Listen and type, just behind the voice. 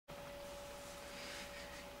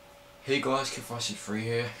Hey guys, PS3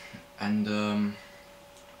 here, and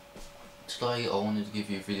today I wanted to give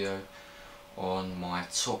you a video on my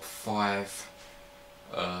top 5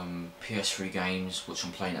 PS3 games which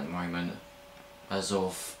I'm playing at the moment as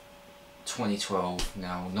of 2012.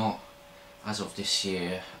 Now, not as of this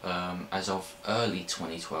year, as of early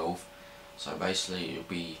 2012, so basically it'll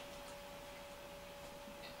be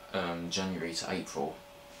January to April.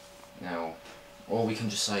 Now, or we can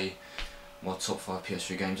just say my top 5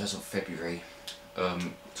 PS3 games as of February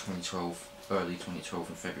 2012, early 2012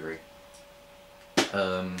 in February.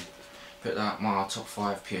 Put that my top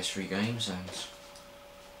 5 PS3 games, and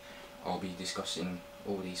I'll be discussing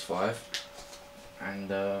all these 5. And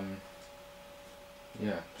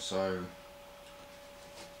yeah, so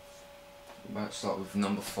we're about to start with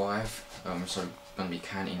number 5. So I'm going to be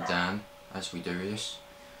counting down as we do this.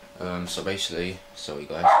 So basically, sorry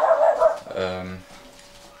guys.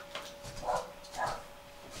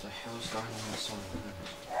 What the hell's going on inside?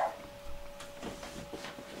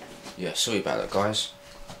 Yeah, sorry about that guys.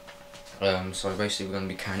 So basically we're going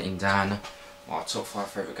to be counting down our top 5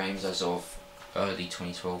 favourite games as of early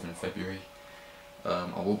 2012 in February.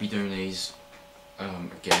 I will be doing these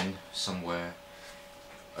again somewhere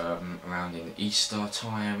around in Easter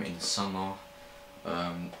time, in the summer,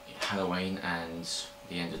 Halloween and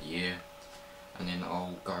the end of the year. And then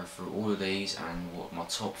I'll go through all of these and what my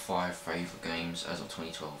top 5 favourite games as of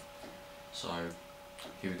 2012. So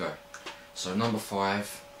here we go. So number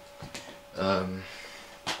 5,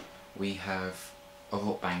 we have a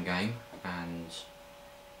Rock Band game, and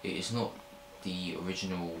it is not the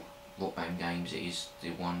original Rock Band games. It is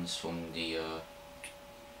the ones from the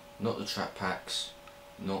not the trap packs,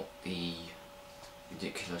 not the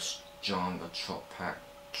ridiculous genre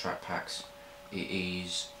trap packs. It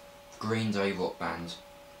is Green Day Rock Band.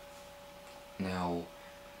 Now,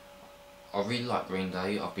 I really like Green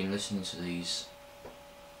Day. I've been listening to these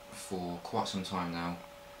for quite some time now,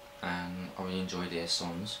 and I really enjoy their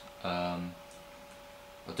songs. I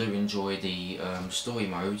do enjoy the story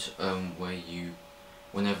mode, where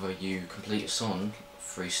whenever you complete a song,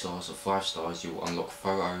 3 stars or 5 stars, you'll unlock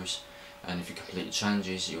photos, and if you complete the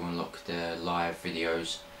challenges, you unlock their live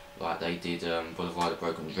videos, like they did Boulevard of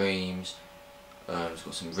Broken Dreams. It's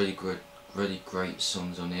got some really great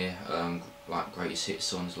songs on here, like greatest hit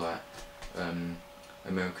songs like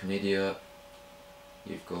American Idiot.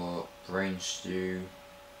 You've got Brain Stew,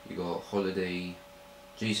 you've got Holiday,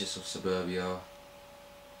 Jesus of Suburbia,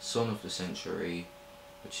 Song of the Century,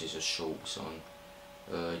 which is a short song.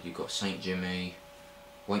 You've got Saint Jimmy,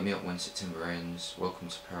 Wake Me Up When September Ends, Welcome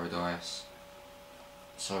to Paradise.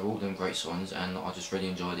 So all them great songs, and I just really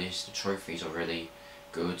enjoy this. The trophies are really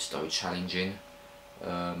good, though challenging.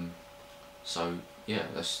 So yeah,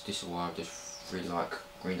 this is why I just really like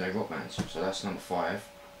Green Day Rock Band. So that's number 5.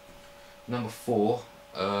 Number 4,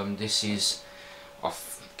 this is, I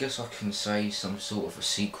guess I can say, some sort of a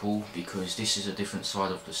sequel, because this is a different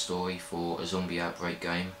side of the story for a zombie outbreak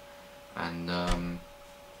game. And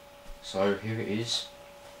so here it is,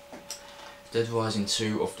 Dead Rising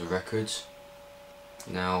 2 off the records.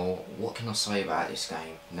 Now, what can I say about this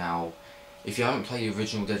game? Now, if you haven't played the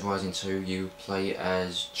original Dead Rising 2, you play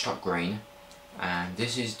as Chuck Green, and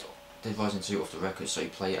this is Dead Rising 2 off the record, so you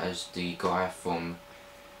play as the guy from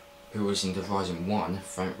who was in Dead Rising 1,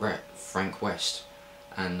 Frank West.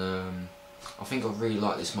 And I think I really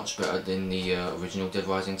like this much better than the original Dead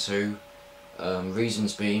Rising 2.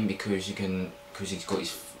 Reasons being because he's got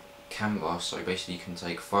his camera, so basically you can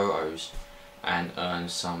take photos and earn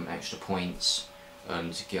some extra points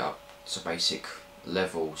to get up to basic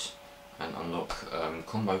levels and unlock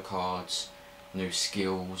combo cards, new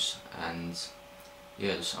skills, and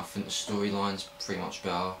yeah, I think the storyline's pretty much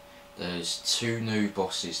better. There's 2 new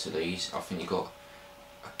bosses to these. I think you got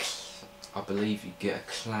I believe you get a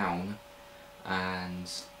clown, and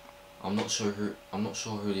I'm not sure who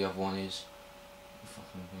the other one is, if I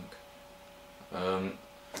can think.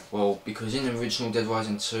 Well, because in the original Dead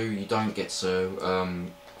Rising 2 you don't get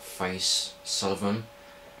to face Sullivan,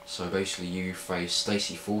 so basically you face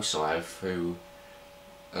Stacy Forsyth, who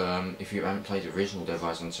if you haven't played the original Dead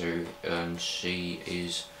Rising 2, she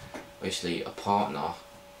is basically a partner,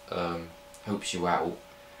 helps you out,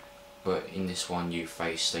 but in this one you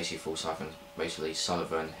face Stacy Forsyth and basically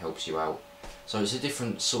Sullivan helps you out. So it's a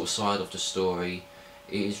different sort of side of the story.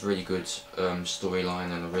 It is really good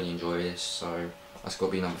storyline, and I really enjoy this, so that's got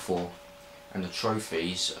to be number 4. And the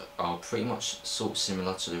trophies are pretty much sort of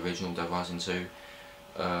similar to the original Dead Rising 2.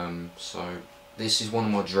 So this is one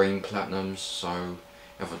of my dream platinums, so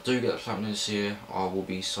if I do get a platinum this year, I will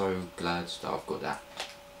be so glad that I've got that.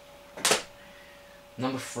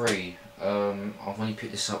 Number 3, I've only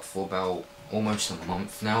picked this up for about almost a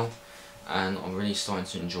month now, and I'm really starting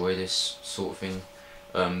to enjoy this sort of thing.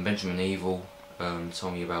 Benjamin Evil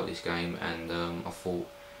told me about this game, and I thought,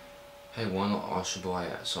 hey, why not, I should buy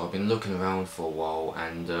it. So I've been looking around for a while,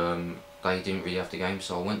 and they didn't really have the game,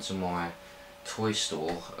 so I went to my toy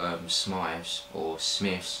store,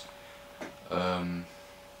 Smith's, and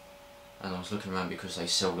I was looking around because they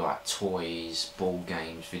sell like toys, ball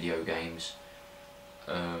games, video games,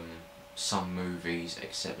 some movies,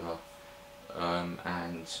 etc.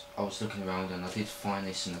 And I was looking around and I did find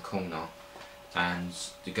this in the corner, and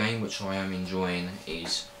the game which I am enjoying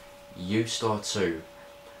is U-Star 2.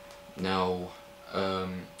 Now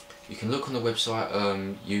you can look on the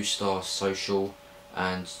website U-Star Social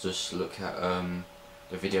and just look at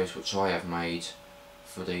the videos which I have made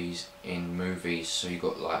for these in movies. So you've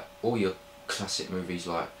got like all your classic movies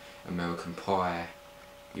like American Pie,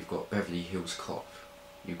 you've got Beverly Hills Cop,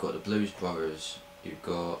 you've got the Blues Brothers, you've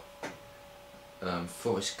got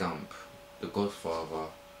Forrest Gump, The Godfather,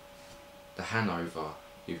 The Hanover,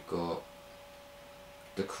 you've got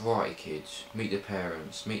The Karate Kid, Meet the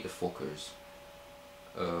Parents, Meet the Fockers,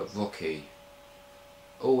 Rocky,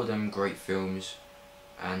 all of them great films,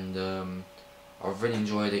 and I've really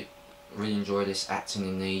enjoyed it. Really enjoy this acting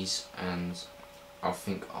in these, and I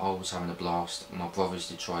think I was having a blast. My brothers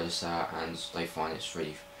did try this out and they find it's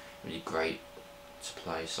really great to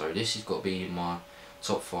play. So this has got to be in my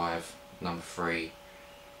top 5, number 3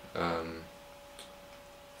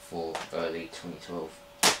 for early 2012.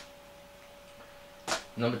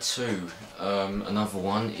 Number 2, another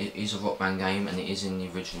one. It is a Rock Band game and it is in the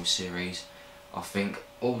original series. I think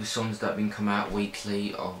all the songs that have been come out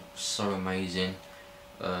weekly are so amazing.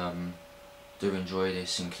 Do enjoy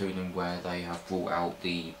this, including where they have brought out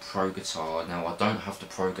the Pro guitar. Now I don't have the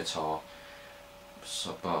Pro guitar,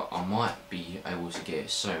 so, but I might be able to get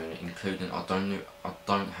it soon. Including I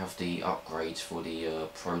don't have the upgrades for the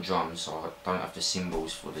Pro drums, so I don't have the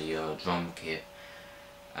cymbals for the drum kit.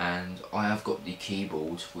 And I have got the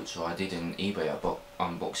keyboard, which I did an eBay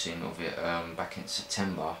unboxing of it back in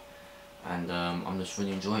September, and I'm just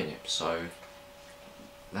really enjoying it. So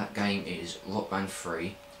that game is Rock Band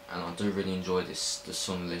 3, and I do really enjoy the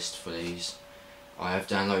song list for these. I have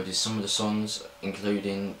downloaded some of the songs,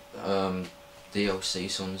 including DLC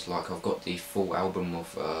songs. Like I've got the full album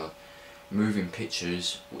of Moving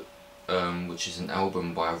Pictures, which is an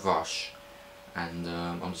album by Rush, and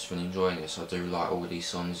I'm just really enjoying this. I do like all of these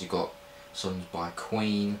songs. You got songs by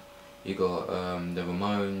Queen, you got the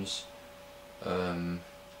Ramones,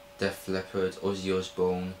 Def Leppard, Ozzy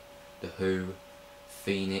Osbourne, The Who,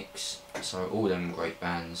 Phoenix, so all them great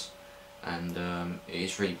bands, and it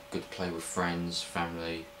is really good to play with friends,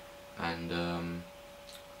 family, and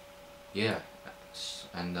yeah.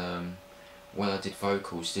 And when I did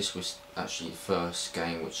vocals, this was actually the first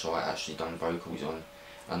game which I actually done vocals on,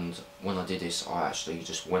 and when I did this I actually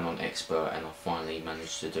just went on expert and I finally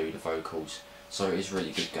managed to do the vocals, so it is a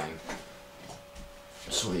really good game.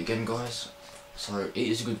 Sorry again guys. So it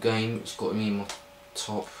is a good game, it's got me in my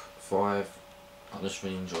top 5. I just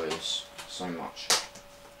really enjoy this so much.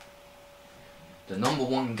 The number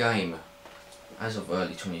 1 game as of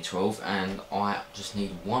early 2012, and I just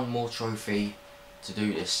need one more trophy to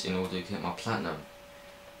do this in order to get my platinum.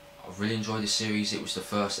 I really enjoyed this series. It was the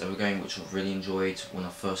first ever game which I really enjoyed when I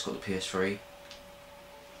first got the PS3,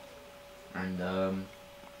 and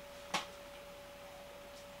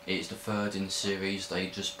it is the 3rd in the series. They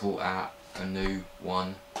just brought out a new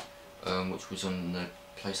one which was on the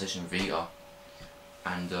PlayStation Vita,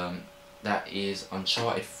 and that is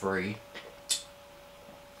Uncharted 3,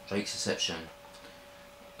 Drake's Deception.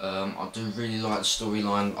 I do really like the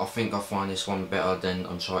storyline. I think I find this one better than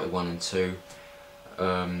Uncharted 1 and 2.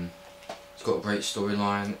 It's got a great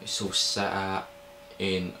storyline. It's all set out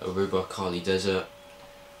in Aruba Kali Desert.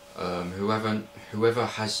 Whoever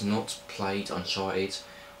has not played Uncharted,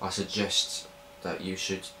 I suggest that you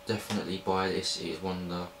should definitely buy this. It is one of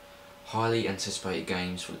the highly anticipated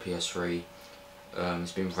games for the PS3.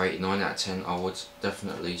 It's been rated 9 out of 10. I would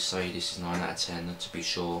definitely say this is 9 out of 10 to be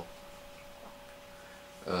sure.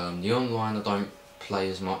 The online I don't play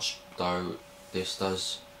as much, though this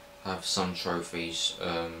does have some trophies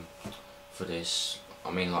for this.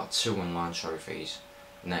 I mean like 2 online trophies,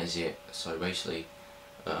 and that is it. So basically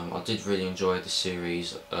I did really enjoy the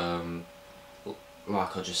series.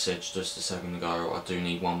 Like I just said just a second ago, I do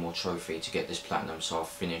need one more trophy to get this platinum, so I've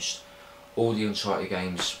finished all the Uncharted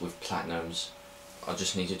games with platinums. I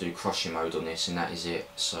just need to do crushing mode on this, and that is it.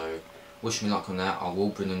 So wish me luck on that. I will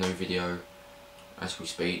bring a new video as we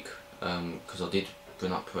speak, because I did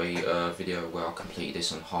bring up a video where I completed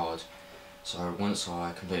this on hard, So once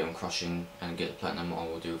I complete on crushing and get the platinum, I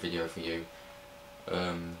will do a video for you.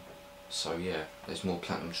 So yeah, there's more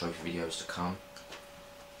platinum trophy videos to come.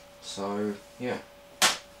 So yeah,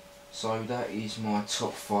 so that is my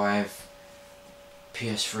top 5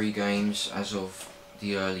 PS3 games as of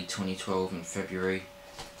the early 2012 in February.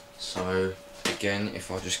 So again,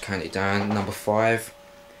 if I just count it down, number 5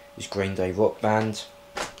 is Green Day Rock Band.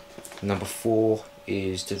 Number 4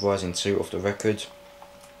 is Dead Rising 2 Off the Record.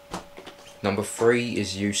 Number 3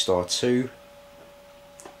 is U-Star 2.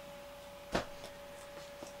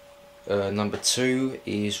 Number 2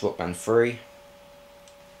 is Rock Band 3.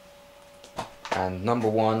 And number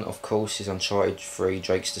 1, of course, is Uncharted 3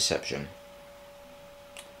 Drake's Deception.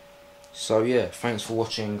 So yeah, thanks for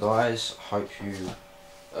watching, guys. Hope you...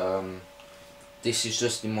 this is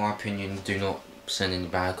just in my opinion. Do not send any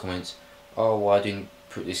bad comments. Oh, well, I didn't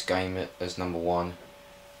put this game as number 1.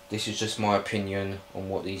 This is just my opinion on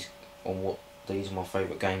what these my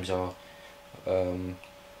favourite games are.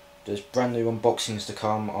 There's brand new unboxings to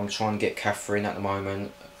come. I'm trying to get Catherine at the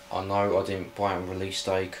moment. I know I didn't buy it on release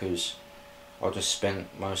day because I just spent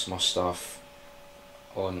most of my stuff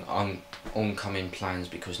on oncoming plans,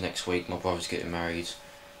 because next week my brother's getting married,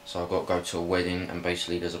 so I've got to go to a wedding, and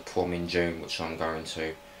basically there's a prom in June which I'm going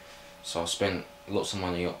to. So I spent lots of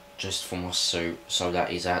money just for my suit, so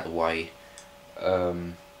that is out of the way.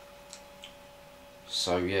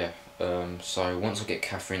 So yeah, so once I get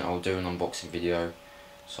Catherine, I'll do an unboxing video.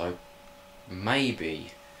 So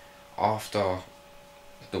maybe after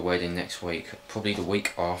the wedding next week, probably the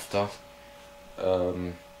week after,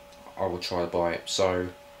 I will try to buy it. So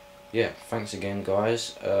yeah, thanks again,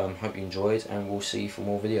 guys. Hope you enjoyed, and we'll see you for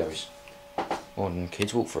more videos on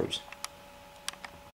kids walkthroughs.